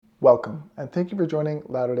Welcome, and thank you for joining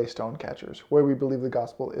Latter-day Stonecatchers, where we believe the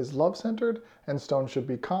gospel is love-centered and stones should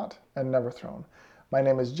be caught and never thrown. My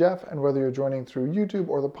name is Jeff, and whether you're joining through YouTube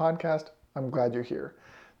or the podcast, I'm glad you're here.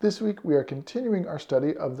 This week, we are continuing our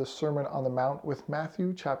study of the Sermon on the Mount with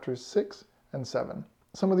Matthew chapters 6 and 7.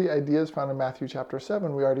 Some of the ideas found in Matthew chapter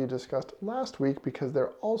 7 we already discussed last week because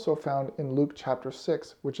they're also found in Luke chapter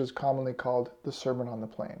 6, which is commonly called the Sermon on the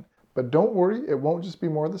Plain. But don't worry, it won't just be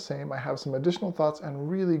more of the same. I have some additional thoughts and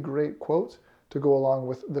really great quotes to go along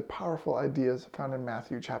with the powerful ideas found in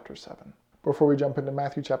Matthew chapter 7. Before we jump into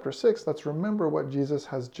Matthew chapter 6, let's remember what Jesus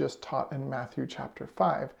has just taught in Matthew chapter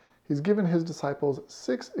 5. He's given his disciples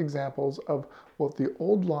 6 examples of what the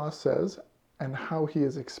old law says and how he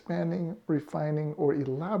is expanding, refining, or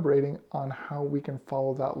elaborating on how we can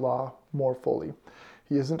follow that law more fully.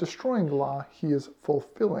 He isn't destroying the law, he is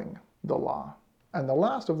fulfilling the law. And the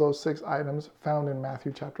last of those 6 items found in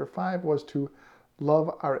Matthew chapter 5 was to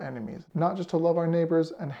love our enemies. Not just to love our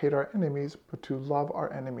neighbors and hate our enemies, but to love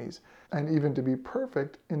our enemies. And even to be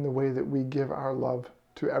perfect in the way that we give our love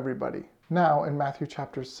to everybody. Now, in Matthew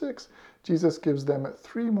chapter 6, Jesus gives them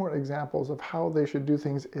 3 more examples of how they should do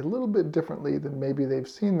things a little bit differently than maybe they've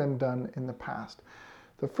seen them done in the past.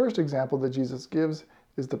 The first example that Jesus gives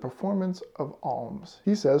is the performance of alms.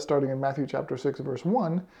 He says, starting in Matthew chapter 6, verse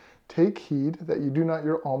 1, "Take heed that you do not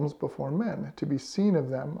your alms before men, to be seen of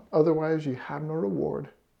them, otherwise ye have no reward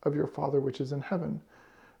of your Father which is in heaven.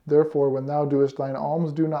 Therefore, when thou doest thine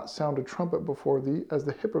alms, do not sound a trumpet before thee, as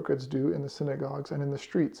the hypocrites do in the synagogues and in the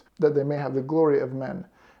streets, that they may have the glory of men.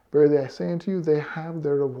 Verily I say unto you, they have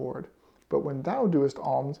their reward. But when thou doest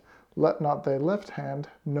alms, let not thy left hand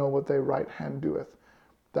know what thy right hand doeth,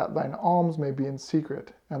 that thine alms may be in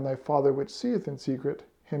secret, and thy Father which seeth in secret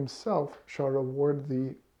himself shall reward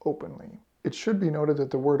thee openly." It should be noted that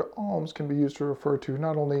the word alms can be used to refer to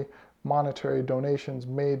not only monetary donations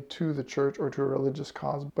made to the church or to a religious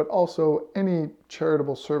cause, but also any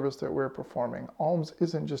charitable service that we're performing. Alms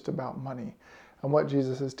isn't just about money. And what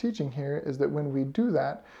Jesus is teaching here is that when we do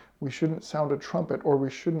that, we shouldn't sound a trumpet or we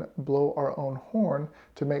shouldn't blow our own horn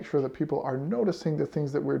to make sure that people are noticing the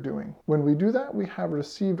things that we're doing. When we do that, we have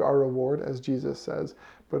received our reward, as Jesus says.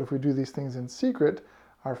 But if we do these things in secret,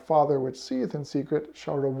 our Father which seeth in secret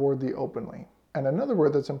shall reward thee openly. And another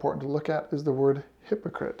word that's important to look at is the word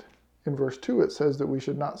hypocrite. In verse 2 it says that we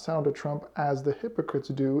should not sound a trump as the hypocrites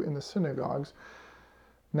do in the synagogues.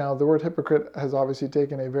 Now the word hypocrite has obviously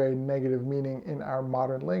taken a very negative meaning in our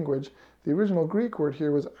modern language. The original Greek word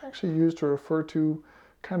here was actually used to refer to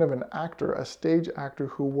kind of an actor, a stage actor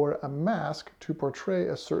who wore a mask to portray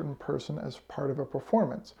a certain person as part of a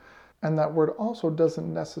performance. And that word also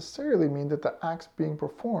doesn't necessarily mean that the acts being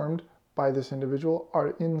performed by this individual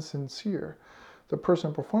are insincere. The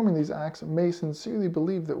person performing these acts may sincerely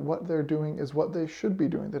believe that what they're doing is what they should be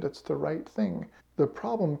doing, that it's the right thing. The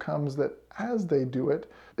problem comes that as they do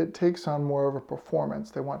it, it takes on more of a performance.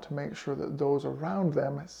 They want to make sure that those around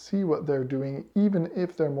them see what they're doing, even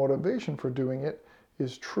if their motivation for doing it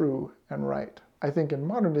is true and right. I think in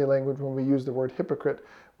modern day language, when we use the word hypocrite,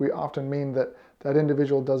 we often mean that that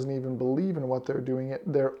individual doesn't even believe in what they're doing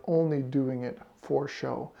they're only doing it for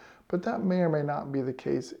show. But that may or may not be the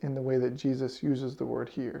case in the way that Jesus uses the word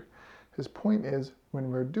here. His point is, when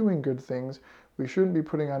we're doing good things, we shouldn't be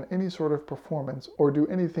putting on any sort of performance or do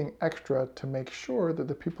anything extra to make sure that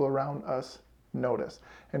the people around us notice.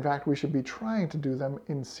 In fact, we should be trying to do them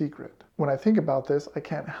in secret. When I think about this, I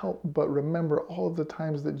can't help but remember all of the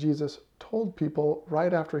times that Jesus told people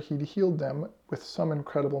right after he'd healed them with some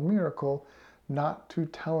incredible miracle not to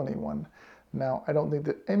tell anyone. Now, I don't think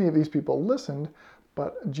that any of these people listened,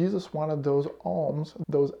 but Jesus wanted those alms,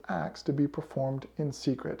 those acts, to be performed in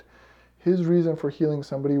secret. His reason for healing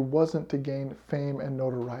somebody wasn't to gain fame and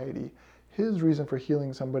notoriety. His reason for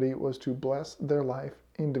healing somebody was to bless their life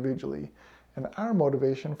individually. And our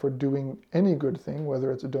motivation for doing any good thing,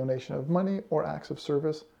 whether it's a donation of money or acts of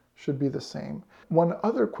service, should be the same. One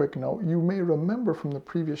other quick note, you may remember from the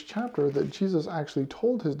previous chapter that Jesus actually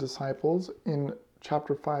told his disciples in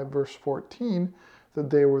chapter 5, verse 14, that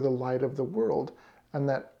they were the light of the world, and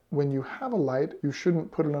that when you have a light, you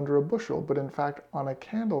shouldn't put it under a bushel, but in fact on a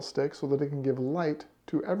candlestick so that it can give light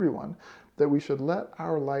to everyone, that we should let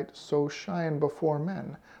our light so shine before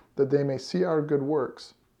men, that they may see our good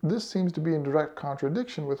works. This seems to be in direct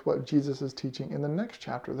contradiction with what Jesus is teaching in the next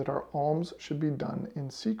chapter, that our alms should be done in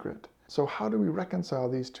secret. So how do we reconcile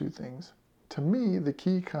these two things? To me, the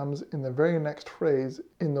key comes in the very next phrase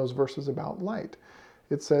in those verses about light.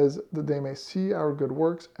 It says that they may see our good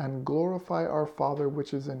works and glorify our Father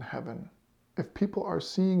which is in heaven. If people are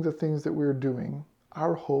seeing the things that we're doing,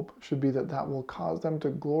 our hope should be that that will cause them to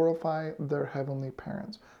glorify their heavenly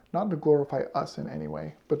parents, not to glorify us in any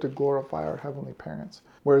way, but to glorify our heavenly parents.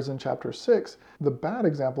 Whereas in chapter 6, the bad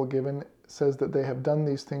example given says that they have done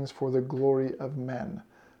these things for the glory of men.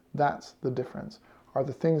 That's the difference. Are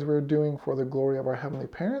the things we're doing for the glory of our heavenly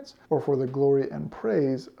parents or for the glory and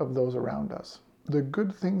praise of those around us? The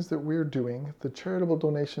good things that we're doing, the charitable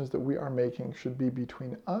donations that we are making, should be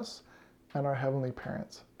between us and our heavenly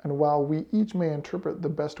parents. And while we each may interpret the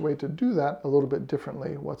best way to do that a little bit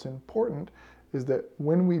differently, what's important is that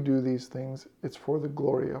when we do these things, it's for the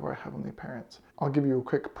glory of our heavenly parents. I'll give you a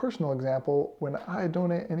quick personal example. When I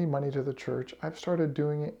donate any money to the church, I've started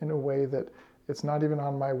doing it in a way that it's not even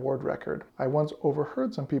on my ward record. I once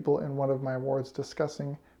overheard some people in one of my wards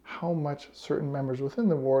discussing how much certain members within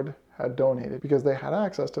the ward had donated because they had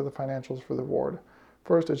access to the financials for the ward.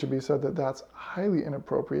 First, it should be said that that's highly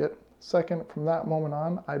inappropriate. Second, from that moment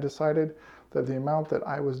on, I decided that the amount that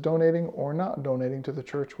I was donating or not donating to the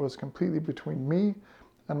church was completely between me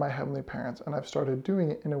and my heavenly parents, and I've started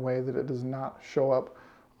doing it in a way that it does not show up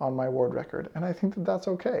on my ward record, and I think that that's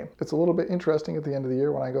okay. It's a little bit interesting at the end of the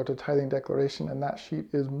year when I go to tithing declaration and that sheet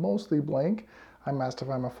is mostly blank. I'm asked if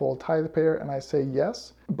I'm a full tithe payer and I say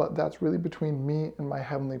yes, but that's really between me and my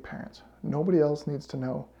heavenly parents. Nobody else needs to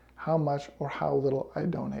know how much or how little I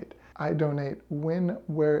donate. I donate when,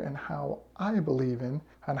 where, and how I believe in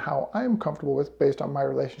and how I'm comfortable with based on my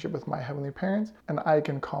relationship with my heavenly parents, and I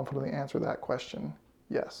can confidently answer that question,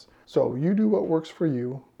 yes. So you do what works for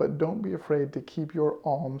you, but don't be afraid to keep your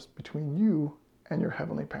alms between you and your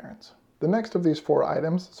heavenly parents. The next of these 4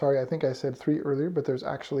 items, sorry, I think I said 3 earlier, but there's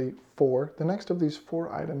actually 4. The next of these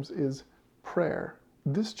 4 items is prayer.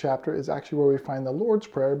 This chapter is actually where we find the Lord's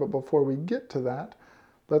Prayer, but before we get to that,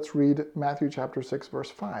 let's read Matthew chapter 6,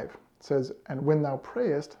 verse 5. It says, "And when thou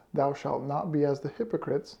prayest, thou shalt not be as the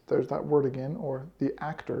hypocrites," there's that word again, or the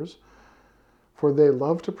actors, "for they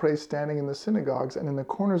love to pray standing in the synagogues and in the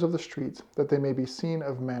corners of the streets, that they may be seen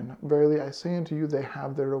of men. Verily I say unto you, they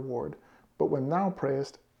have their reward. But when thou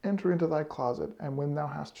prayest, enter into thy closet, and when thou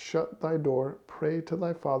hast shut thy door, pray to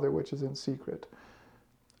thy Father which is in secret.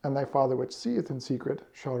 And thy Father which seeth in secret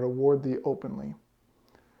shall reward thee openly."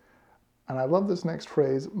 And I love this next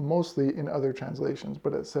phrase, mostly in other translations,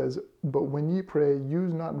 but it says, "But when ye pray,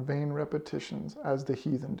 use not vain repetitions, as the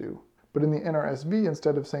heathen do." But in the NRSV,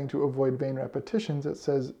 instead of saying to avoid vain repetitions, it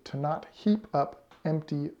says to not heap up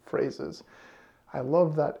empty phrases. I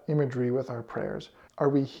love that imagery with our prayers. Are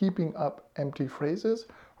we heaping up empty phrases,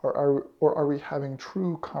 or are we having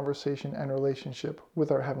true conversation and relationship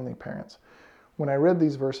with our heavenly parents? When I read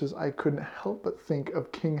these verses, I couldn't help but think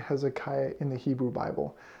of King Hezekiah in the Hebrew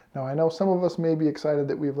Bible. Now, I know some of us may be excited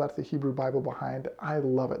that we've left the Hebrew Bible behind. I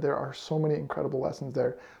love it. There are so many incredible lessons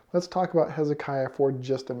there. Let's talk about Hezekiah for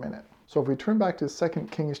just a minute. So if we turn back to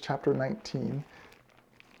 2 Kings chapter 19,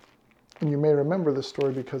 and you may remember this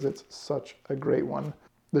story because it's such a great one.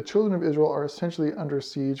 The children of Israel are essentially under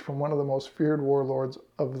siege from one of the most feared warlords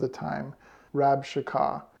of the time,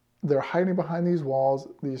 Rabshakeh. They're hiding behind these walls.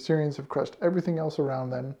 The Assyrians have crushed everything else around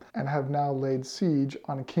them and have now laid siege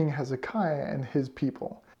on King Hezekiah and his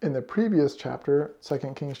people. In the previous chapter,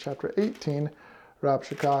 2 Kings chapter 18,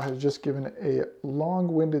 Rabshakeh has just given a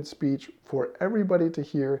long-winded speech for everybody to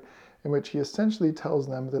hear, in which he essentially tells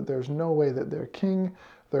them that there's no way that their king,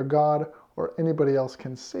 their God, or anybody else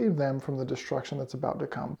can save them from the destruction that's about to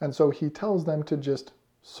come. And so he tells them to just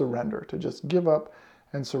surrender, to just give up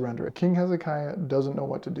and surrender. King Hezekiah doesn't know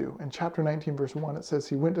what to do. In chapter 19, verse 1, it says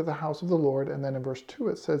he went to the house of the Lord, and then in verse 2,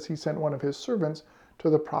 it says he sent one of his servants to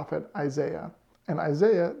the prophet Isaiah. And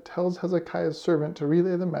Isaiah tells Hezekiah's servant to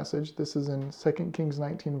relay the message. This is in 2 Kings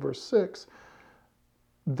 19, verse 6.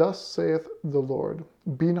 "Thus saith the Lord,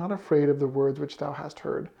 be not afraid of the words which thou hast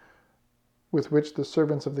heard, with which the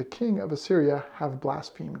servants of the king of Assyria have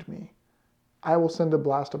blasphemed me. I will send a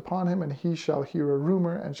blast upon him, and he shall hear a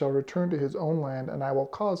rumor, and shall return to his own land, and I will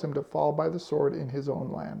cause him to fall by the sword in his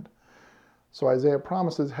own land." So Isaiah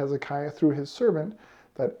promises Hezekiah through his servant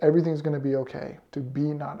that everything's going to be okay, to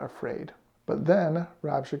be not afraid. But then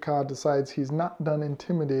Rabshakeh decides he's not done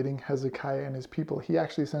intimidating Hezekiah and his people. He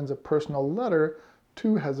actually sends a personal letter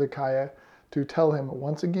to Hezekiah to tell him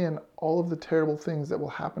once again all of the terrible things that will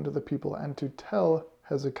happen to the people, and to tell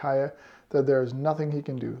Hezekiah that there is nothing he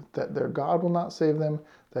can do, that their God will not save them,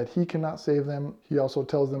 that he cannot save them. He also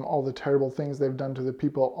tells them all the terrible things they've done to the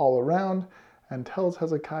people all around, and tells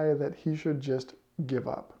Hezekiah that he should just give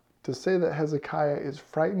up. To say that Hezekiah is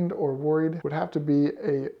frightened or worried would have to be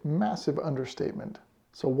a massive understatement.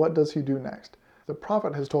 So what does he do next? The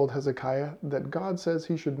prophet has told Hezekiah that God says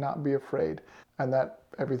he should not be afraid, and that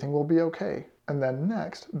everything will be okay. And then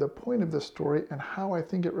next, the point of this story and how I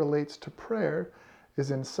think it relates to prayer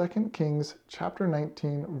is in 2 Kings chapter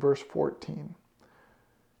 19, verse 14.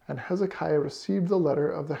 And Hezekiah received the letter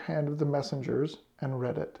of the hand of the messengers and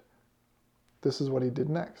read it. This is what he did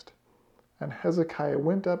next. And Hezekiah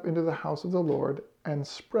went up into the house of the Lord and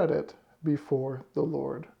spread it before the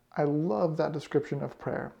Lord. I love that description of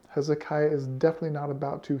prayer. Hezekiah is definitely not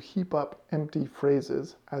about to heap up empty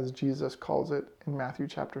phrases, as Jesus calls it in Matthew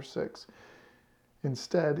chapter 6.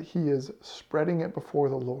 Instead, he is spreading it before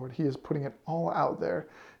the Lord. He is putting it all out there.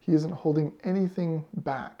 He isn't holding anything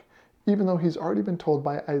back. Even though he's already been told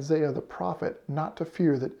by Isaiah the prophet not to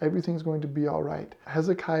fear, that everything's going to be all right,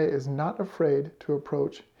 Hezekiah is not afraid to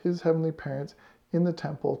approach his heavenly parents in the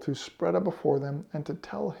temple, to spread it before them and to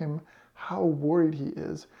tell him how worried he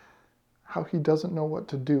is, how he doesn't know what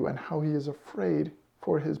to do, and how he is afraid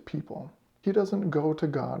for his people. He doesn't go to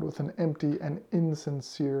God with an empty and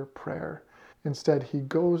insincere prayer. Instead, he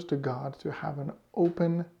goes to God to have an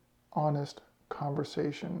open, honest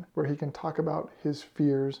conversation where he can talk about his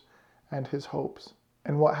fears and his hopes.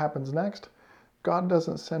 And what happens next? God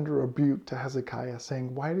doesn't send a rebuke to Hezekiah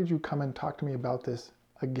saying, "Why did you come and talk to me about this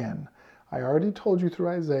again? I already told you through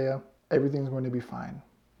Isaiah, everything's going to be fine."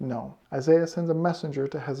 No. Isaiah sends a messenger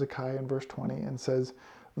to Hezekiah in verse 20 and says,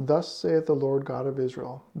 "Thus saith the Lord God of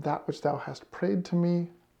Israel, that which thou hast prayed to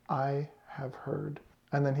me, I have heard."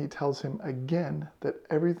 And then he tells him again that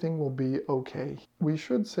everything will be okay. We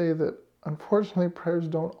should say that unfortunately, prayers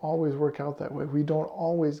don't always work out that way. We don't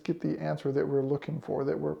always get the answer that we're looking for,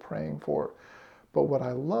 that we're praying for. But what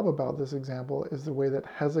I love about this example is the way that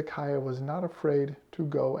Hezekiah was not afraid to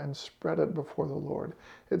go and spread it before the Lord.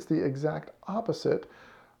 It's the exact opposite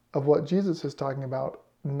of what Jesus is talking about,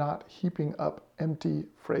 not heaping up empty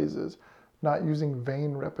phrases, not using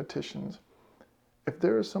vain repetitions. If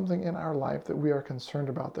there is something in our life that we are concerned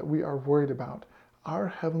about, that we are worried about, our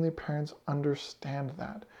heavenly parents understand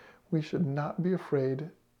that. We should not be afraid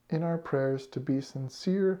in our prayers to be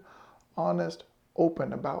sincere, honest,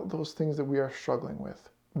 open about those things that we are struggling with.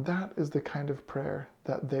 That is the kind of prayer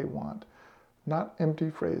that they want. Not empty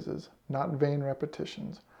phrases, not vain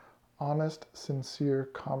repetitions. Honest, sincere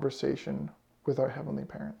conversation with our heavenly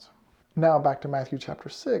parents. Now back to Matthew chapter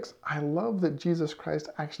 6. I love that Jesus Christ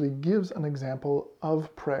actually gives an example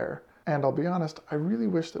of prayer. And I'll be honest, I really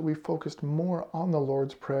wish that we focused more on the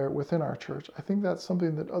Lord's Prayer within our church. I think that's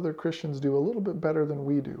something that other Christians do a little bit better than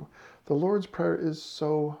we do. The Lord's Prayer is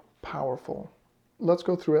so powerful. Let's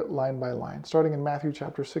go through it line by line. Starting in Matthew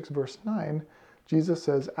chapter 6, verse 9, Jesus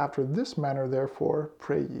says, "After this manner, therefore,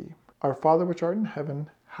 pray ye. Our Father which art in heaven,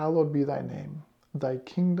 hallowed be thy name. Thy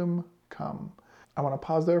kingdom come." I want to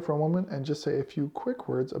pause there for a moment and just say a few quick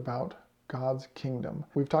words about God's kingdom.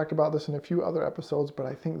 We've talked about this in a few other episodes, but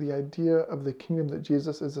I think the idea of the kingdom that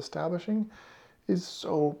Jesus is establishing is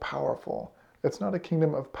so powerful. It's not a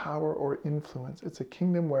kingdom of power or influence. It's a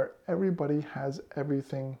kingdom where everybody has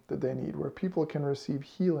everything that they need, where people can receive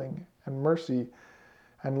healing and mercy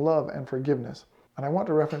and love and forgiveness. And I want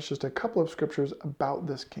to reference just a couple of scriptures about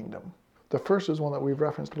this kingdom. The first is one that we've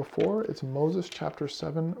referenced before. It's Moses chapter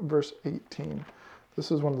 7, verse 18. This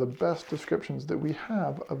is one of the best descriptions that we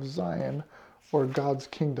have of Zion, or God's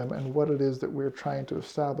kingdom, and what it is that we're trying to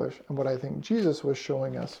establish, and what I think Jesus was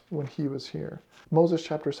showing us when he was here. Moses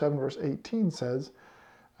chapter 7, verse 18 says,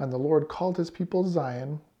 "And the Lord called his people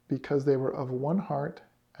Zion, because they were of one heart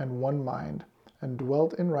and one mind, and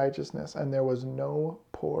dwelt in righteousness, and there was no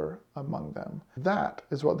poor among them." That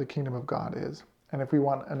is what the kingdom of God is. And if we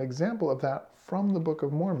want an example of that from the Book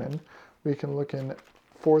of Mormon, we can look in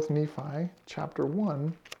 4th Nephi chapter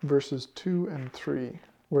 1, verses 2 and 3,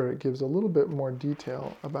 where it gives a little bit more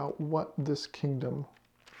detail about what this kingdom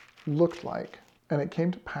looked like. "And it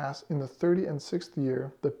came to pass in the 36th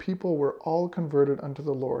year, the people were all converted unto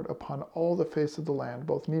the Lord upon all the face of the land,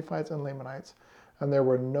 both Nephites and Lamanites. And there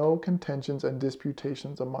were no contentions and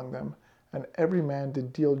disputations among them, and every man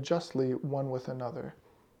did deal justly one with another.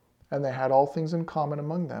 And they had all things in common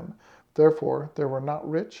among them. Therefore there were not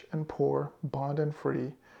rich and poor, bond and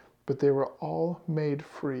free, but they were all made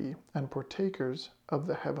free, and partakers of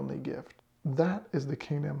the heavenly gift." That is the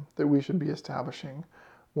kingdom that we should be establishing.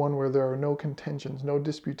 One where there are no contentions, no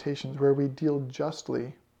disputations, where we deal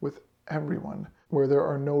justly with everyone, where there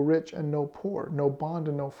are no rich and no poor, no bond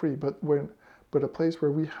and no free, but a place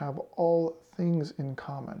where we have all things in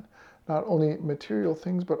common. Not only material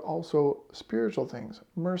things, but also spiritual things,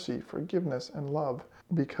 mercy, forgiveness, and love,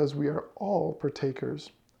 because we are all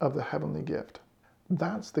partakers of the heavenly gift.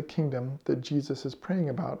 That's the kingdom that Jesus is praying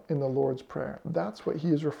about in the Lord's Prayer. That's what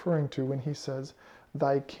he is referring to when he says,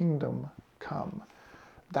 "Thy kingdom come."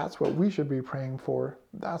 That's what we should be praying for.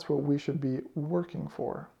 That's what we should be working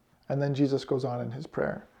for. And then Jesus goes on in his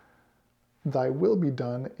prayer. Thy will be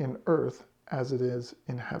done in earth as it is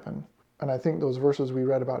in heaven. And I think those verses we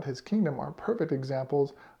read about his kingdom are perfect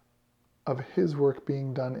examples of his work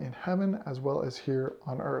being done in heaven as well as here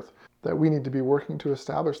on earth. That we need to be working to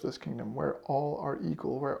establish this kingdom where all are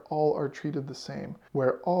equal, where all are treated the same,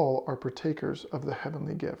 where all are partakers of the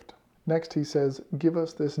heavenly gift. Next, he says, give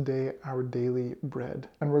us this day our daily bread.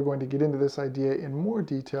 And we're going to get into this idea in more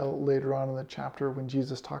detail later on in the chapter when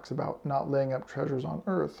Jesus talks about not laying up treasures on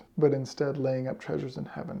earth, but instead laying up treasures in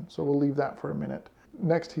heaven. So we'll leave that for a minute.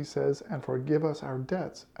 Next, he says, and forgive us our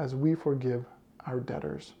debts as we forgive our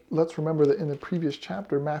debtors. Let's remember that in the previous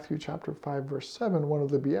chapter, Matthew chapter 5, verse 7, one of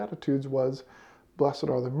the Beatitudes was, blessed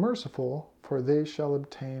are the merciful, for they shall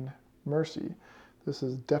obtain mercy. This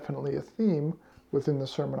is definitely a theme within the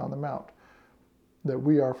Sermon on the Mount, that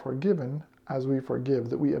we are forgiven as we forgive,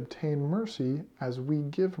 that we obtain mercy as we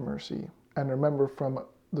give mercy. And remember from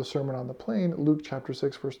the Sermon on the Plain, Luke chapter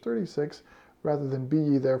 6, verse 36, rather than be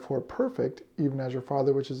ye therefore perfect, even as your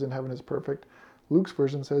Father which is in heaven is perfect, Luke's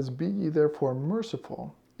version says, be ye therefore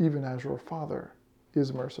merciful, even as your Father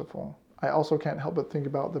is merciful. I also can't help but think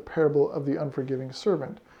about the parable of the unforgiving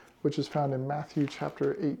servant, which is found in Matthew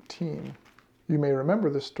chapter 18. You may remember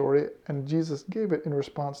this story, and Jesus gave it in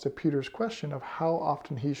response to Peter's question of how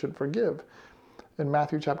often he should forgive. In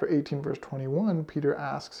Matthew chapter 18, verse 21, Peter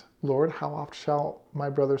asks, Lord, how oft shall my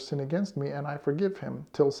brother sin against me, and I forgive him?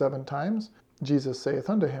 Till 7 times? Jesus saith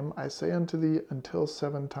unto him, I say unto thee, until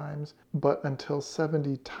 7 times, but until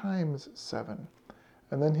 70 times 7.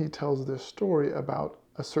 And then he tells this story about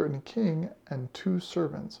a certain king and 2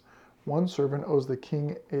 servants. One servant owes the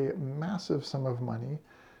king a massive sum of money,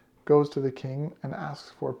 goes to the king and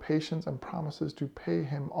asks for patience and promises to pay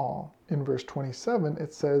him all. In verse 27,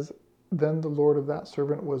 it says, then the Lord of that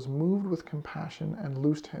servant was moved with compassion and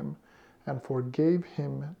loosed him and forgave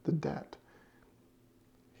him the debt.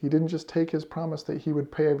 He didn't just take his promise that he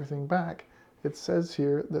would pay everything back. It says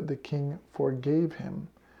here that the king forgave him.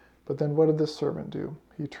 But then what did this servant do?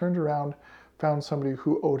 He turned around, found somebody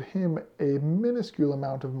who owed him a minuscule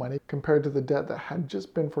amount of money compared to the debt that had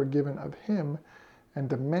just been forgiven of him, and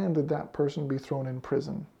demanded that person be thrown in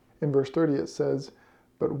prison. In verse 30 it says,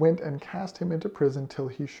 but went and cast him into prison till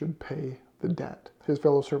he should pay the debt. His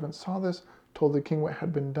fellow servants saw this, told the king what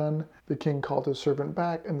had been done. The king called his servant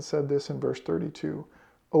back and said this in verse 32,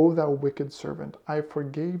 O thou wicked servant, I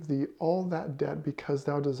forgave thee all that debt because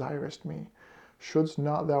thou desirest me. Shouldst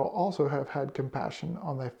not thou also have had compassion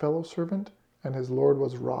on thy fellow servant? And his Lord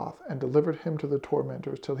was wroth, and delivered him to the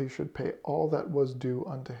tormentors till he should pay all that was due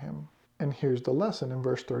unto him. And here's the lesson in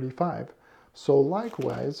verse 35. So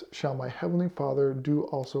likewise shall my heavenly Father do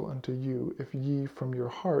also unto you, if ye from your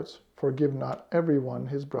hearts forgive not every one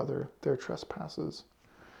his brother their trespasses.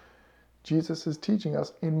 Jesus is teaching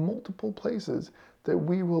us in multiple places that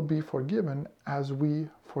we will be forgiven as we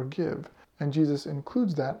forgive. And Jesus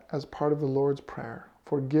includes that as part of the Lord's Prayer.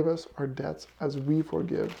 Forgive us our debts as we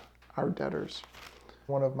forgive our debtors.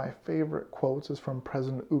 One of my favorite quotes is from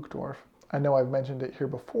President Uchtdorf. I know I've mentioned it here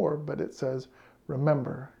before, but it says,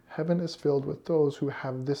 remember, heaven is filled with those who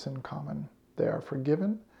have this in common. They are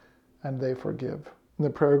forgiven and they forgive. And the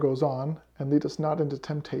prayer goes on, and lead us not into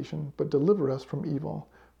temptation, but deliver us from evil.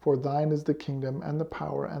 For thine is the kingdom and the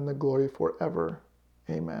power and the glory forever.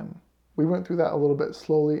 Amen. We went through that a little bit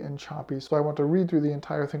slowly and choppy, so I want to read through the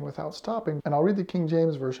entire thing without stopping. And I'll read the King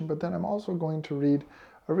James Version, but then I'm also going to read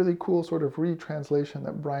a really cool sort of retranslation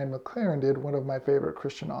that Brian McLaren did, one of my favorite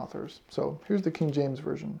Christian authors. So here's the King James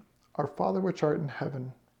Version. Our Father which art in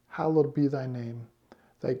heaven, hallowed be thy name.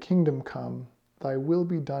 Thy kingdom come, thy will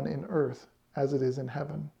be done in earth as it is in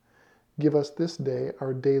heaven. Give us this day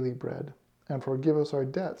our daily bread, and forgive us our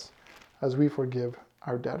debts as we forgive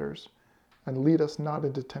our debtors. And lead us not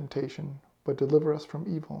into temptation, but deliver us from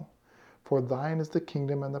evil. For thine is the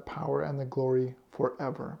kingdom and the power and the glory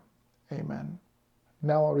forever. Amen.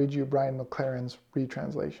 Now I'll read you Brian McLaren's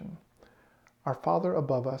retranslation. Our Father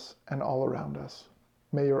above us and all around us,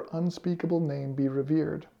 may your unspeakable name be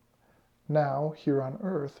revered. Now, here on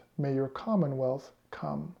earth, may your commonwealth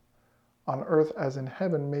come. On earth as in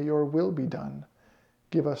heaven, may your will be done.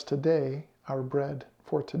 Give us today our bread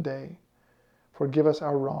for today. Forgive us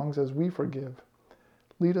our wrongs as we forgive.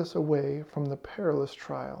 Lead us away from the perilous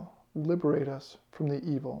trial. Liberate us from the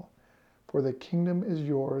evil. For the kingdom is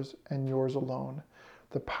yours and yours alone.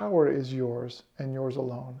 The power is yours and yours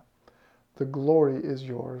alone. The glory is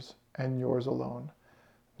yours and yours alone,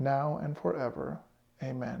 now and forever.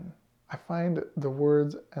 Amen. I find the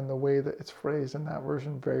words and the way that it's phrased in that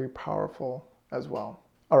version very powerful as well.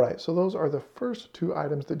 All right, so those are the first 2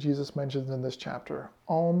 items that Jesus mentions in this chapter,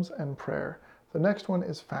 alms and prayer. The next one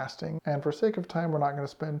is fasting, and for sake of time, we're not going to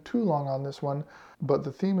spend too long on this one, but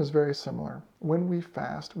the theme is very similar. When we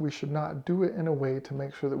fast, we should not do it in a way to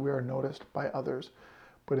make sure that we are noticed by others,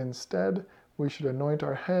 but instead, we should anoint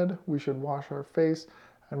our head, we should wash our face,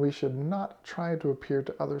 and we should not try to appear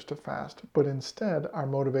to others to fast, but instead, our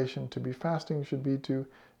motivation to be fasting should be to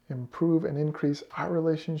improve and increase our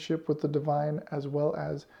relationship with the divine, as well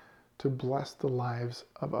as to bless the lives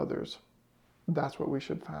of others. That's what we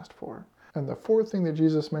should fast for. And the fourth thing that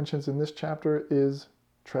Jesus mentions in this chapter is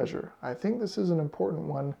treasure. I think this is an important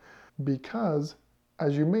one because,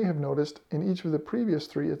 as you may have noticed, in each of the previous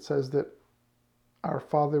three, it says that our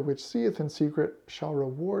Father which seeth in secret shall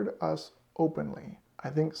reward us openly. I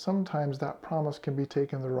think sometimes that promise can be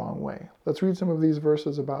taken the wrong way. Let's read some of these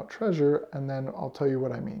verses about treasure, and then I'll tell you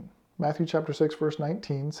what I mean. Matthew chapter 6, verse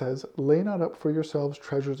 19 says, "Lay not up for yourselves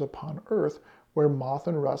treasures upon earth, where moth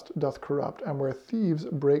and rust doth corrupt, and where thieves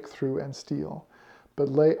break through and steal. But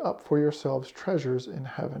lay up for yourselves treasures in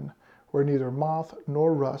heaven, where neither moth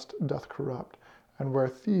nor rust doth corrupt, and where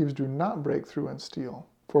thieves do not break through and steal.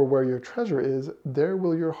 For where your treasure is, there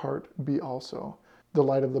will your heart be also. The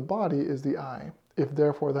light of the body is the eye. If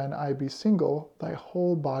therefore thine eye be single, thy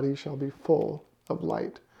whole body shall be full of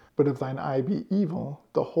light. But if thine eye be evil,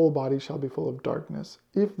 the whole body shall be full of darkness.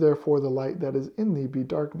 If therefore the light that is in thee be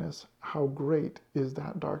darkness, how great is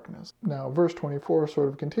that darkness?" Now, verse 24 sort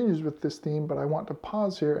of continues with this theme, but I want to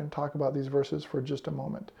pause here and talk about these verses for just a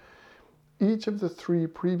moment. Each of the three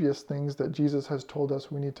previous things that Jesus has told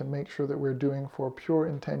us we need to make sure that we're doing for pure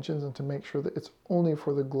intentions and to make sure that it's only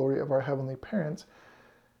for the glory of our heavenly parents,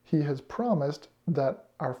 he has promised that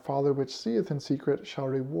our Father which seeth in secret shall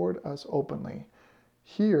reward us openly.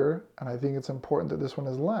 Here, and I think it's important that this one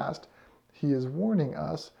is last, he is warning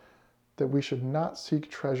us that we should not seek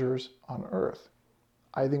treasures on earth.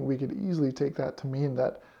 I think we could easily take that to mean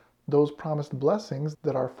that those promised blessings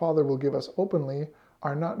that our Father will give us openly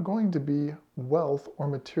are not going to be wealth or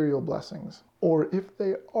material blessings. Or if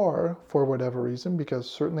they are, for whatever reason, because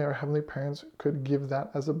certainly our heavenly parents could give that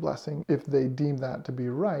as a blessing if they deem that to be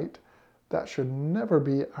right, that should never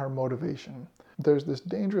be our motivation. There's this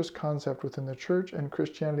dangerous concept within the church and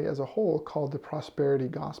Christianity as a whole called the prosperity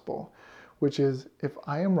gospel, which is, if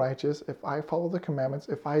I am righteous, if I follow the commandments,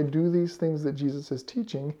 if I do these things that Jesus is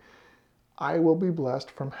teaching, I will be blessed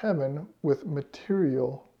from heaven with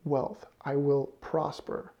material wealth. I will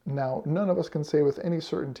prosper. Now, none of us can say with any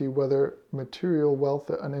certainty whether material wealth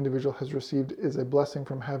that an individual has received is a blessing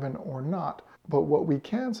from heaven or not. But what we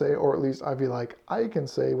can say, or at least I feel like I can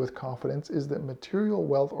say with confidence, is that material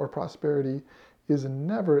wealth or prosperity is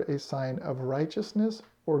never a sign of righteousness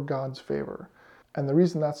or God's favor. And the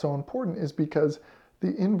reason that's so important is because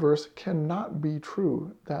the inverse cannot be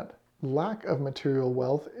true, that lack of material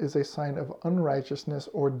wealth is a sign of unrighteousness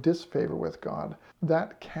or disfavor with God.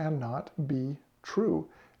 That cannot be true.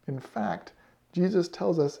 In fact, Jesus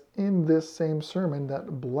tells us in this same sermon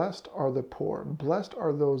that blessed are the poor, blessed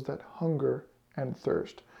are those that hunger and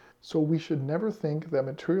thirst. So we should never think that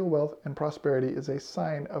material wealth and prosperity is a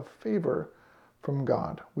sign of favor from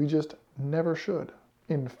God. We just never should.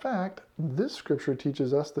 In fact, this scripture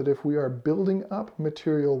teaches us that if we are building up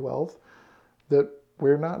material wealth, that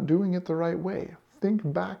we're not doing it the right way.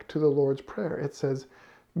 Think back to the Lord's Prayer. It says,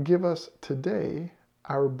 "Give us today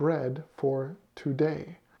our bread for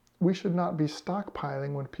today." We should not be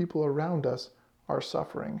stockpiling when people around us are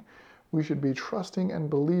suffering. We should be trusting and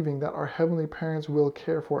believing that our heavenly parents will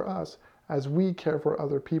care for us as we care for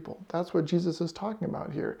other people. That's what Jesus is talking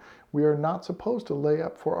about here. We are not supposed to lay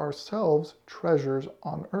up for ourselves treasures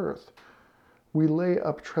on earth. We lay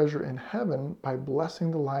up treasure in heaven by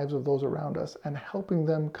blessing the lives of those around us and helping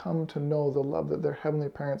them come to know the love that their heavenly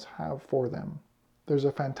parents have for them. There's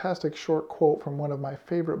a fantastic short quote from one of my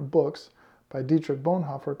favorite books by Dietrich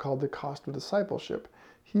Bonhoeffer called The Cost of Discipleship.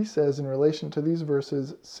 He says in relation to these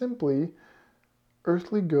verses simply,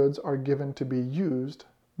 "Earthly goods are given to be used,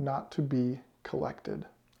 not to be collected."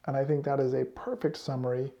 And I think that is a perfect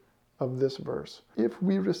summary of this verse. If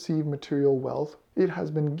we receive material wealth, it has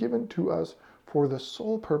been given to us for the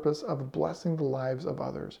sole purpose of blessing the lives of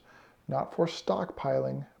others, not for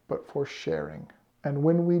stockpiling, but for sharing. And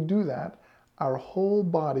when we do that, our whole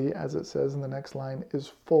body, as it says in the next line, is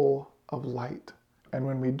full of light. And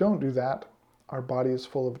when we don't do that, our body is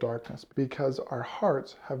full of darkness because our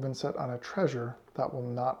hearts have been set on a treasure that will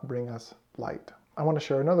not bring us light. I want to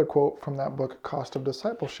share another quote from that book, Cost of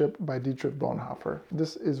Discipleship by Dietrich Bonhoeffer.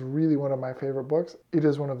 This is really one of my favorite books. It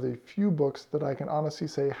is one of the few books that I can honestly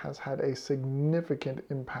say has had a significant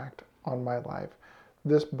impact on my life.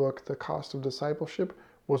 This book, The Cost of Discipleship,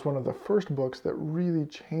 was one of the first books that really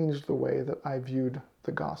changed the way that I viewed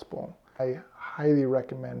the gospel. I highly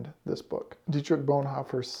recommend this book. Dietrich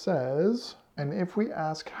Bonhoeffer says, and if we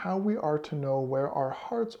ask how we are to know where our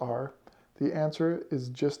hearts are, the answer is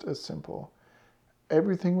just as simple.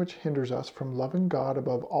 Everything which hinders us from loving God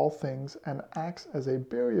above all things and acts as a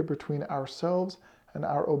barrier between ourselves and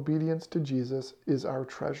our obedience to Jesus is our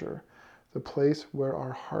treasure, the place where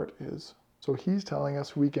our heart is. So he's telling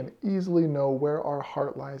us we can easily know where our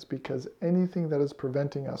heart lies, because anything that is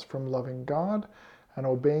preventing us from loving God and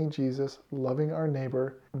obeying Jesus, loving our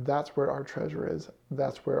neighbor, that's where our treasure is.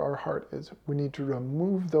 That's where our heart is. We need to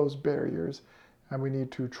remove those barriers, and we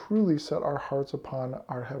need to truly set our hearts upon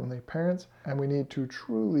our heavenly parents, and we need to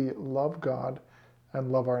truly love God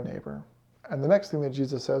and love our neighbor. And the next thing that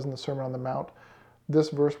Jesus says in the Sermon on the Mount, this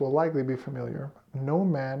verse will likely be familiar. No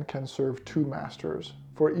man can serve two masters,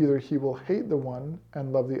 for either he will hate the one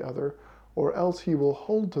and love the other, or else he will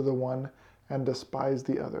hold to the one and despise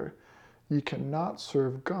the other. Ye cannot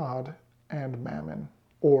serve God and mammon,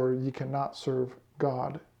 or ye cannot serve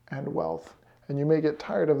God and wealth. And you may get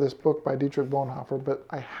tired of this book by Dietrich Bonhoeffer, but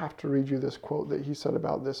I have to read you this quote that he said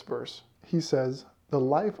about this verse. He says, "The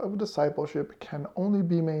life of discipleship can only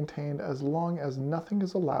be maintained as long as nothing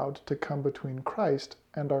is allowed to come between Christ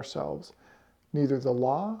and ourselves, neither the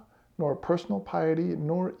law, nor personal piety,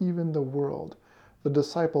 nor even the world. The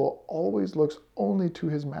disciple always looks only to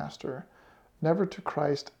his master, never to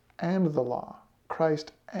Christ and the law,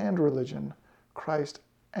 Christ and religion, Christ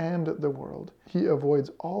and the world. He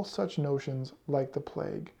avoids all such notions like the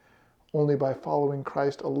plague. Only by following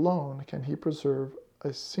Christ alone can he preserve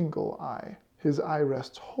a single eye. His eye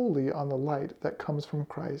rests wholly on the light that comes from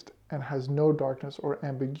Christ and has no darkness or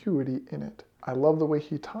ambiguity in it." I love the way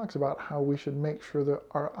he talks about how we should make sure that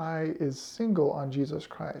our eye is single on Jesus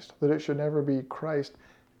Christ, that it should never be Christ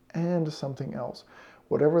and something else.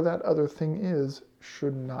 Whatever that other thing is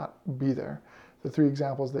should not be there. The three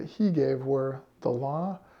examples that he gave were the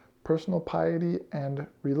law, personal piety, and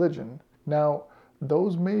religion. Now,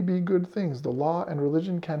 those may be good things. The law and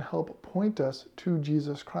religion can help point us to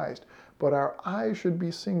Jesus Christ, but our eye should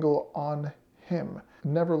be single on him,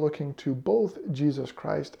 never looking to both Jesus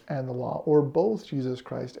Christ and the law, or both Jesus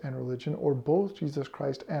Christ and religion, or both Jesus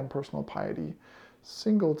Christ and personal piety.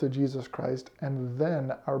 Single to Jesus Christ, and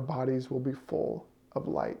then our bodies will be full of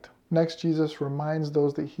light. Next, Jesus reminds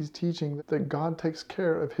those that he's teaching that God takes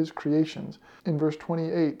care of his creations. In verse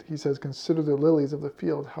 28, he says, "Consider the lilies of the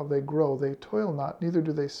field, how they grow. They toil not, neither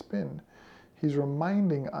do they spin." He's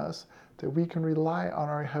reminding us that we can rely on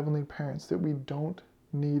our heavenly parents, that we don't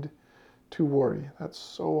need to worry. That's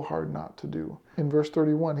so hard not to do. In verse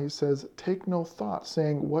 31, he says, "Take no thought,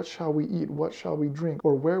 saying, what shall we eat? What shall we drink?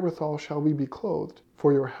 Or wherewithal shall we be clothed?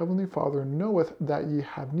 For your heavenly Father knoweth that ye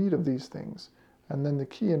have need of these things." And then the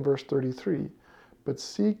key in verse 33, "But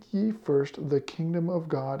seek ye first the kingdom of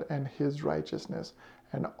God and his righteousness,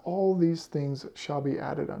 and all these things shall be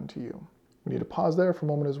added unto you." We need to pause there for a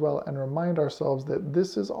moment as well and remind ourselves that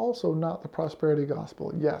this is also not the prosperity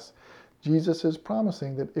gospel. Yes, Jesus is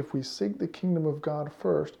promising that if we seek the kingdom of God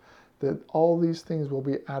first, that all these things will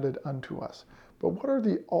be added unto us. But what are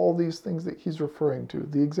all these things that he's referring to?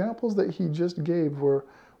 The examples that he just gave were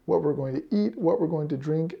what we're going to eat, what we're going to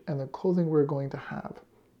drink, and the clothing we're going to have.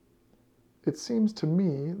 It seems to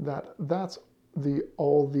me that that's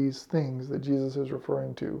all these things that Jesus is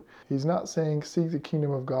referring to. He's not saying seek the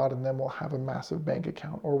kingdom of God and then we'll have a massive bank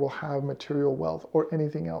account or we'll have material wealth or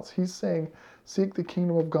anything else. He's saying seek the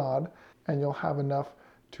kingdom of God and you'll have enough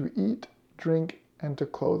to eat, drink, and to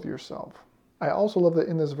clothe yourself. I also love that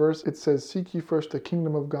in this verse it says, "Seek ye first the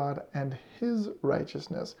kingdom of God and his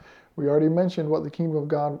righteousness." We already mentioned what the kingdom of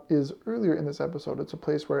God is earlier in this episode. It's a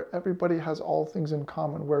place where everybody has all things in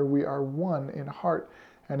common, where we are one in heart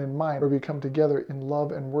and in mind, where we come together in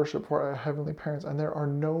love and worship for our heavenly parents, and there are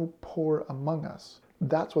no poor among us.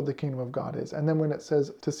 That's what the kingdom of God is. And then when it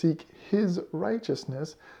says to seek his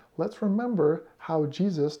righteousness, let's remember how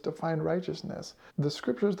Jesus defined righteousness. The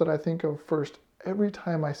scriptures that I think of first every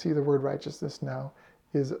time I see the word righteousness now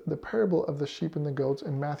is the parable of the sheep and the goats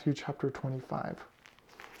in Matthew chapter 25.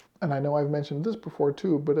 And I know I've mentioned this before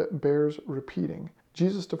too, but it bears repeating.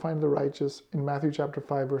 Jesus defined the righteous in Matthew chapter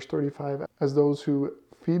 5, verse 35 as those who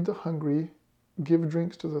feed the hungry, give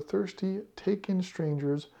drinks to the thirsty, take in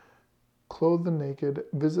strangers, clothe the naked,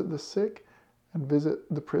 visit the sick, and visit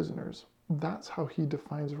the prisoners. That's how he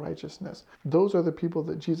defines righteousness. Those are the people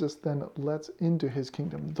that Jesus then lets into his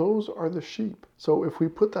kingdom. Those are the sheep. So if we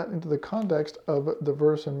put that into the context of the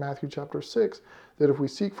verse in Matthew chapter 6, that if we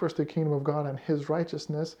seek first the kingdom of God and his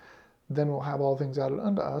righteousness, then we'll have all things added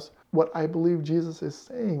unto us. What I believe Jesus is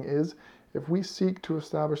saying is, if we seek to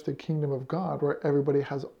establish the kingdom of God where everybody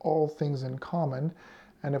has all things in common,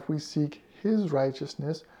 And if we seek his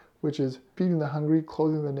righteousness, which is feeding the hungry,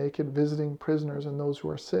 clothing the naked, visiting prisoners and those who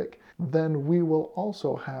are sick, then we will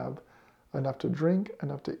also have enough to drink,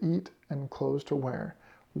 enough to eat, and clothes to wear.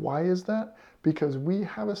 Why is that? Because we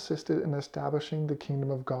have assisted in establishing the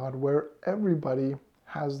kingdom of God where everybody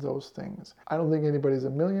has those things. I don't think anybody's a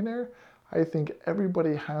millionaire. I think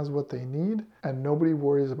everybody has what they need, and nobody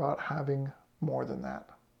worries about having more than that.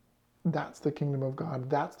 That's the kingdom of God.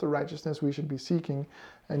 That's the righteousness we should be seeking.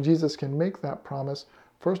 And Jesus can make that promise,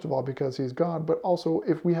 first of all, because he's God, but also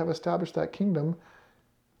if we have established that kingdom,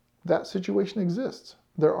 that situation exists.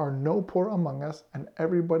 There are no poor among us, and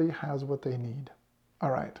everybody has what they need.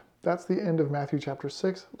 All right, that's the end of Matthew chapter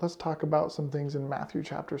 6. Let's talk about some things in Matthew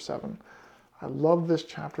chapter 7. I love this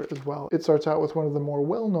chapter as well. It starts out with one of the more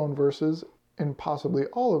well-known verses in possibly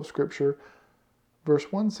all of Scripture.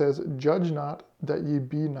 Verse 1 says, "Judge not, that ye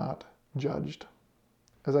be not judged."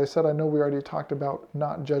 As I said, I know we already talked about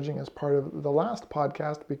not judging as part of the last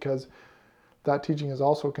podcast because that teaching is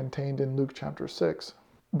also contained in Luke chapter 6.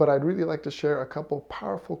 But I'd really like to share a couple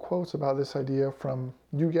powerful quotes about this idea from,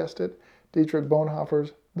 you guessed it, Dietrich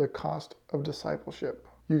Bonhoeffer's The Cost of Discipleship.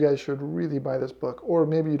 You guys should really buy this book, or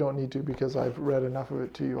maybe you don't need to because I've read enough of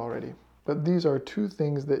it to you already. But these are two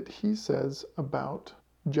things that he says about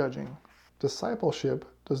judging. Discipleship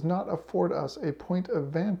does not afford us a point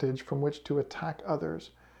of vantage from which to attack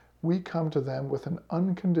others. We come to them with an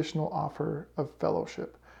unconditional offer of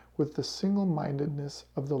fellowship, with the single-mindedness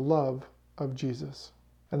of the love of Jesus.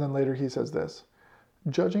 And then later he says this,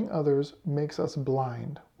 "Judging others makes us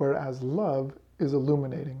blind, whereas love is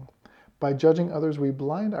illuminating. By judging others, we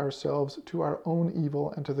blind ourselves to our own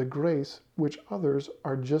evil and to the grace which others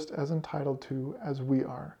are just as entitled to as we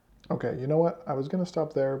are." Okay, you know what? I was going to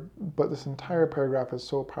stop there, but this entire paragraph is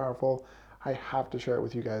so powerful, I have to share it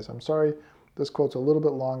with you guys. I'm sorry, this quote's a little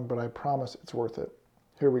bit long, but I promise it's worth it.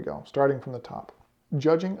 Here we go, starting from the top.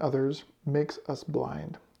 Judging others makes us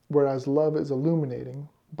blind, whereas love is illuminating.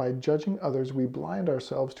 By judging others, we blind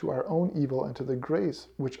ourselves to our own evil and to the grace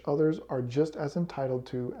which others are just as entitled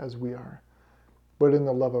to as we are. But in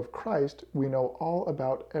the love of Christ, we know all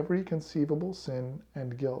about every conceivable sin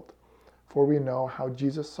and guilt. For we know how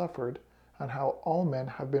Jesus suffered and how all men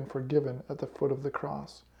have been forgiven at the foot of the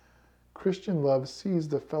cross. Christian love sees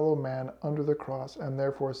the fellow man under the cross and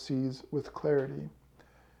therefore sees with clarity.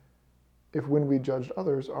 If when we judged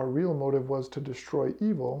others, our real motive was to destroy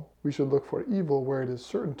evil, we should look for evil where it is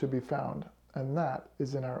certain to be found, and that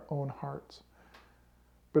is in our own hearts.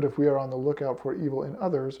 But if we are on the lookout for evil in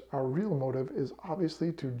others, our real motive is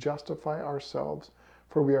obviously to justify ourselves,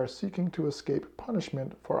 for we are seeking to escape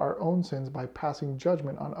punishment for our own sins by passing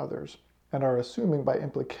judgment on others, and are assuming by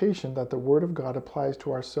implication that the Word of God applies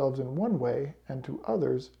to ourselves in one way and to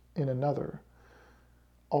others in another.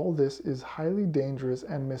 All this is highly dangerous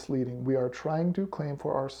and misleading. We are trying to claim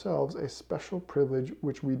for ourselves a special privilege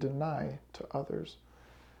which we deny to others.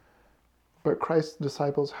 But Christ's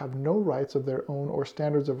disciples have no rights of their own or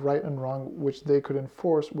standards of right and wrong which they could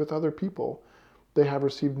enforce with other people. They have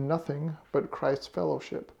received nothing but Christ's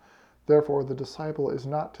fellowship. Therefore, the disciple is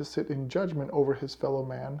not to sit in judgment over his fellow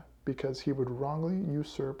man because he would wrongly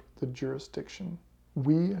usurp the jurisdiction.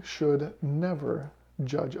 We should never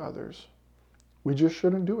judge others. We just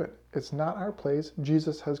shouldn't do it. It's not our place.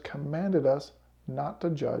 Jesus has commanded us not to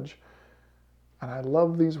judge. And I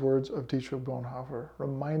love these words of Dietrich Bonhoeffer,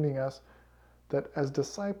 reminding us that as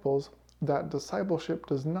disciples, that discipleship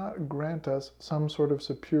does not grant us some sort of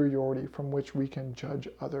superiority from which we can judge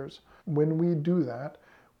others. When we do that,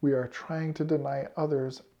 we are trying to deny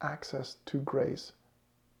others access to grace,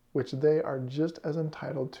 which they are just as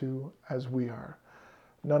entitled to as we are.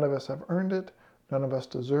 None of us have earned it. None of us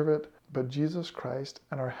deserve it, but Jesus Christ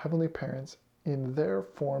and our heavenly parents, in their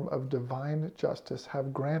form of divine justice,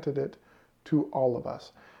 have granted it to all of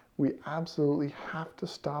us. We absolutely have to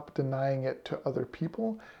stop denying it to other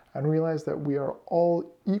people and realize that we are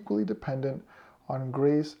all equally dependent on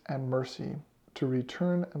grace and mercy to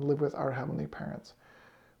return and live with our heavenly parents.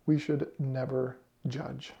 We should never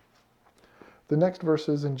judge. The next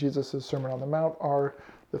verses in Jesus' Sermon on the Mount are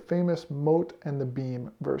the famous mote and the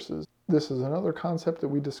beam verses. This is another concept that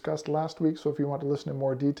we discussed last week, so if you want to listen in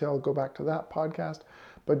more detail, go back to that podcast.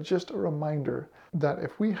 But just a reminder that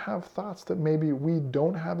if we have thoughts that maybe we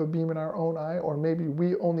don't have a beam in our own eye, or maybe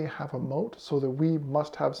we only have a mote, so that we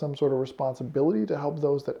must have some sort of responsibility to help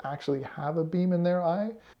those that actually have a beam in their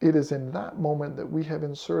eye, it is in that moment that we have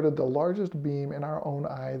inserted the largest beam in our own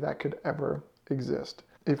eye that could ever exist.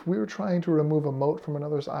 If we're trying to remove a mote from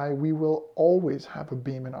another's eye, we will always have a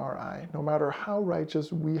beam in our eye, no matter how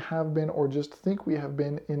righteous we have been or just think we have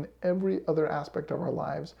been in every other aspect of our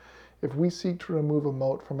lives. If we seek to remove a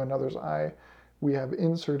mote from another's eye, we have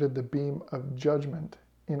inserted the beam of judgment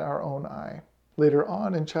in our own eye. Later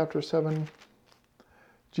on in chapter 7,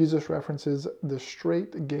 Jesus references the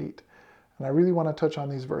straight gate. And I really want to touch on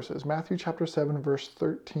these verses. Matthew chapter 7, verse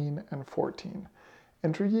 13 and 14.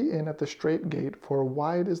 Enter ye in at the straight gate, for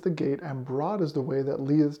wide is the gate, and broad is the way that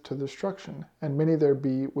leadeth to destruction, and many there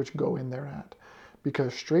be which go in thereat.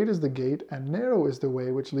 Because strait is the gate, and narrow is the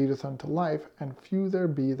way which leadeth unto life, and few there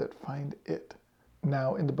be that find it.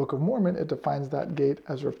 Now, in the Book of Mormon, it defines that gate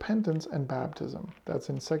as repentance and baptism. That's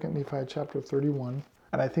in 2 Nephi chapter 31.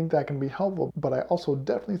 And I think that can be helpful, but I also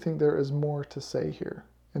definitely think there is more to say here.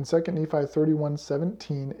 In 2 Nephi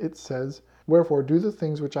 31:17, it says, Wherefore do the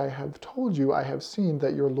things which I have told you I have seen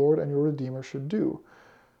that your Lord and your Redeemer should do.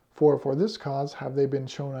 For this cause have they been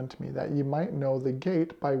shown unto me, that ye might know the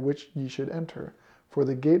gate by which ye should enter. For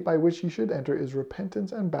the gate by which ye should enter is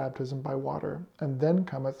repentance and baptism by water, and then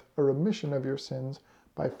cometh a remission of your sins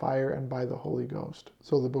by fire and by the Holy Ghost.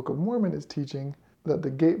 So the Book of Mormon is teaching that the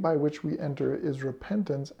gate by which we enter is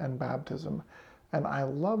repentance and baptism. And I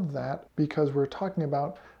love that because we're talking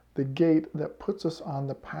about the gate that puts us on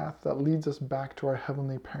the path that leads us back to our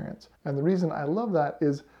heavenly parents. And the reason I love that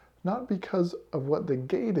is not because of what the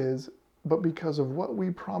gate is, but because of what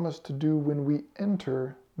we promise to do when we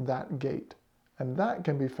enter that gate. And that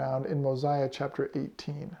can be found in Mosiah chapter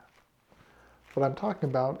 18. What I'm talking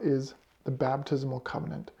about is the baptismal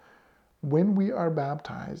covenant. When we are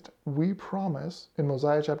baptized, we promise in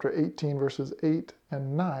Mosiah chapter 18, verses 8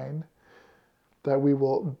 and 9, that we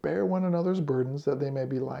will bear one another's burdens that they may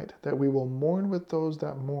be light, that we will mourn with those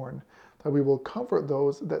that mourn, that we will comfort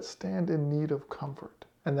those that stand in need of comfort,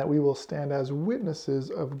 and that we will stand as witnesses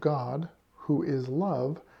of God, who is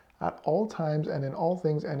love, at all times and in all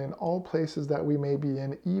things and in all places that we may be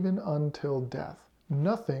in, even until death.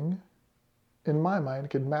 Nothing, in my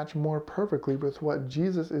mind, could match more perfectly with what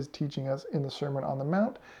Jesus is teaching us in the Sermon on the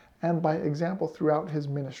Mount and by example throughout his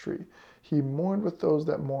ministry. He mourned with those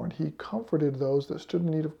that mourned. He comforted those that stood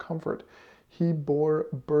in need of comfort. He bore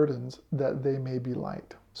burdens that they may be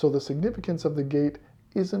light. So the significance of the gate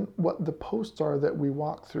isn't what the posts are that we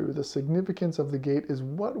walk through. The significance of the gate is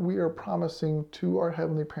what we are promising to our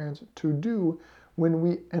heavenly parents to do when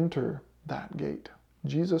we enter that gate.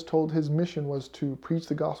 Jesus told his mission was to preach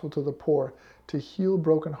the gospel to the poor, to heal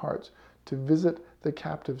broken hearts, to visit the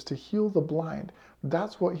captives, to heal the blind.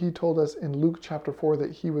 That's what he told us in Luke chapter 4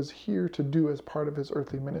 that he was here to do as part of his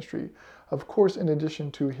earthly ministry. Of course, in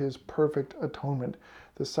addition to his perfect atonement,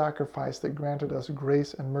 the sacrifice that granted us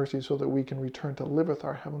grace and mercy so that we can return to live with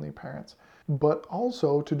our heavenly parents, but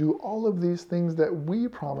also to do all of these things that we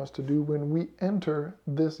promise to do when we enter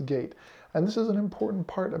this gate. And this is an important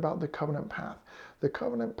part about the covenant path. The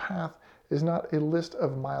covenant path is not a list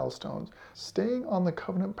of milestones. Staying on the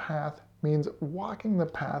covenant path means walking the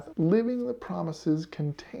path, living the promises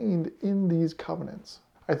contained in these covenants.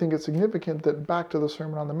 I think it's significant that back to the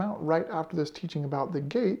Sermon on the Mount, right after this teaching about the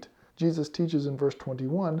gate, Jesus teaches in verse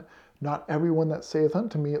 21, Not everyone that saith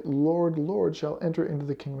unto me, Lord, Lord, shall enter into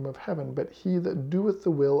the kingdom of heaven, but he that doeth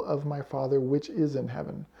the will of my Father which is in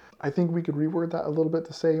heaven. I think we could reword that a little bit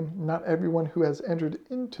to say, not everyone who has entered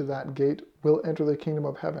into that gate will enter the kingdom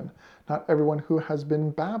of heaven. Not everyone who has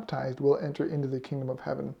been baptized will enter into the kingdom of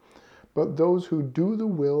heaven. But those who do the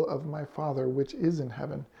will of my Father which is in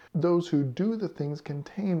heaven, those who do the things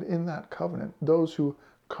contained in that covenant, those who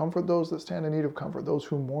comfort those that stand in need of comfort, those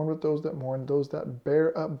who mourn with those that mourn, those that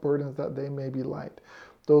bear up burdens that they may be light,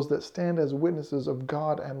 those that stand as witnesses of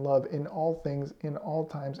God and love in all things, in all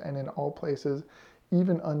times, and in all places,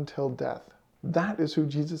 even until death. That is who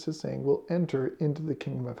Jesus is saying will enter into the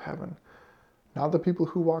kingdom of heaven. Not the people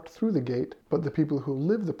who walked through the gate, but the people who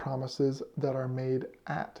live the promises that are made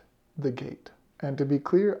at the gate. And to be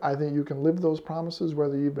clear, I think you can live those promises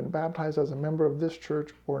whether you've been baptized as a member of this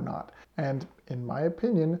church or not. And in my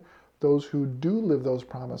opinion, those who do live those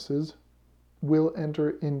promises will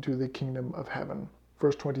enter into the kingdom of heaven.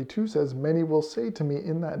 Verse 22 says, Many will say to me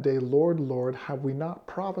in that day, Lord, Lord, have we not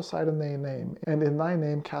prophesied in thy name, and in thy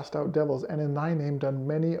name cast out devils, and in thy name done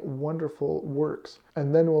many wonderful works?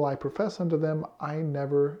 And then will I profess unto them, I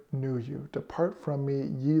never knew you. Depart from me,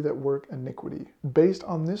 ye that work iniquity. Based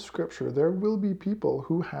on this scripture, there will be people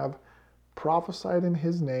who have prophesied in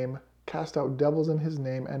his name, cast out devils in his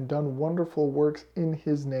name, and done wonderful works in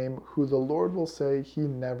his name, who the Lord will say he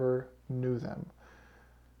never knew them.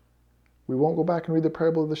 We won't go back and read the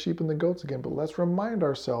parable of the sheep and the goats again, but let's remind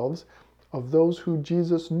ourselves of those who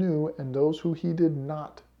Jesus knew and those who he did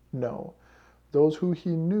not know. Those who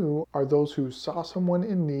he knew are those who saw someone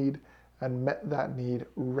in need and met that need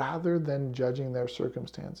rather than judging their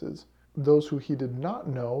circumstances. Those who he did not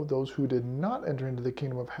know, those who did not enter into the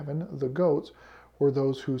kingdom of heaven, the goats, were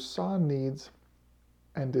those who saw needs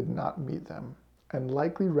and did not meet them, and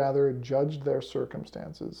likely rather judged their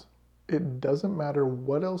circumstances. It doesn't matter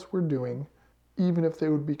what else we're doing, even if they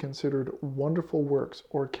would be considered wonderful works,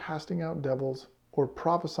 or casting out devils, or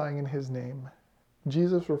prophesying in his name.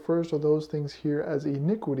 Jesus refers to those things here as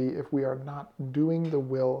iniquity if we are not doing the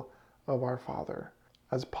will of our Father.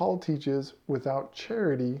 As Paul teaches, without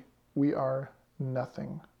charity, we are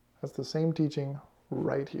nothing. That's the same teaching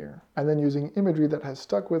right here. And then using imagery that has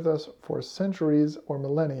stuck with us for centuries or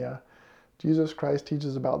millennia, Jesus Christ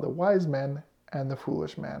teaches about the wise man and the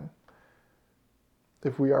foolish man.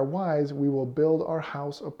 If we are wise, we will build our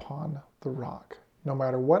house upon the rock. No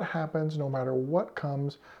matter what happens, no matter what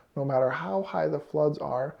comes, no matter how high the floods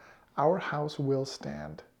are, our house will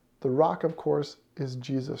stand. The rock, of course, is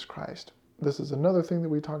Jesus Christ. This is another thing that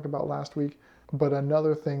we talked about last week, but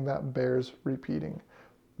another thing that bears repeating.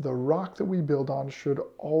 The rock that we build on should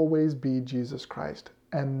always be Jesus Christ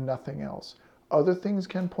and nothing else. Other things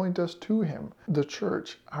can point us to him. The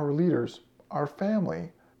church, our leaders, our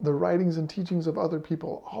family, the writings and teachings of other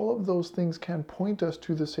people, all of those things can point us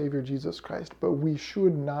to the Savior Jesus Christ, but we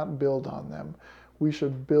should not build on them. We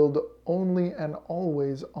should build only and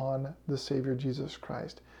always on the Savior Jesus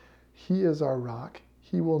Christ. He is our rock.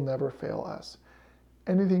 He will never fail us.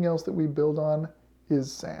 Anything else that we build on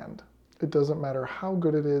is sand. It doesn't matter how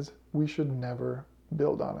good it is, we should never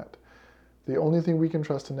build on it. The only thing we can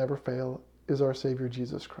trust to never fail is our Savior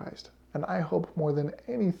Jesus Christ. And I hope more than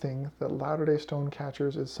anything that Latter-day Stone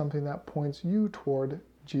Catchers is something that points you toward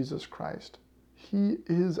Jesus Christ. He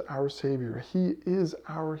is our Savior. He is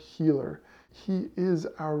our healer. He is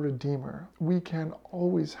our Redeemer. We can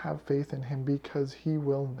always have faith in him because he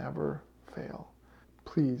will never fail.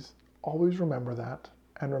 Please always remember that,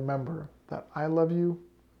 and remember that I love you,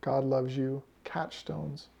 God loves you. Catch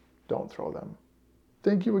stones, don't throw them.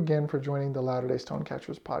 Thank you again for joining the Latter-day Stone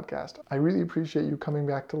Catchers podcast. I really appreciate you coming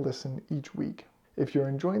back to listen each week. If you're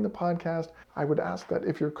enjoying the podcast, I would ask that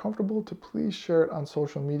if you're comfortable to please share it on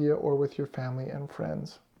social media or with your family and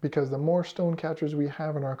friends, because the more stone catchers we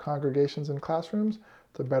have in our congregations and classrooms,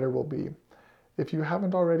 the better we'll be. If you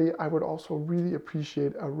haven't already, I would also really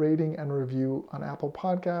appreciate a rating and review on Apple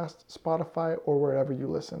Podcasts, Spotify, or wherever you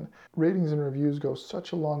listen. Ratings and reviews go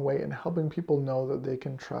such a long way in helping people know that they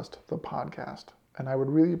can trust the podcast. And I would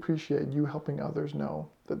really appreciate you helping others know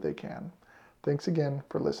that they can. Thanks again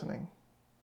for listening.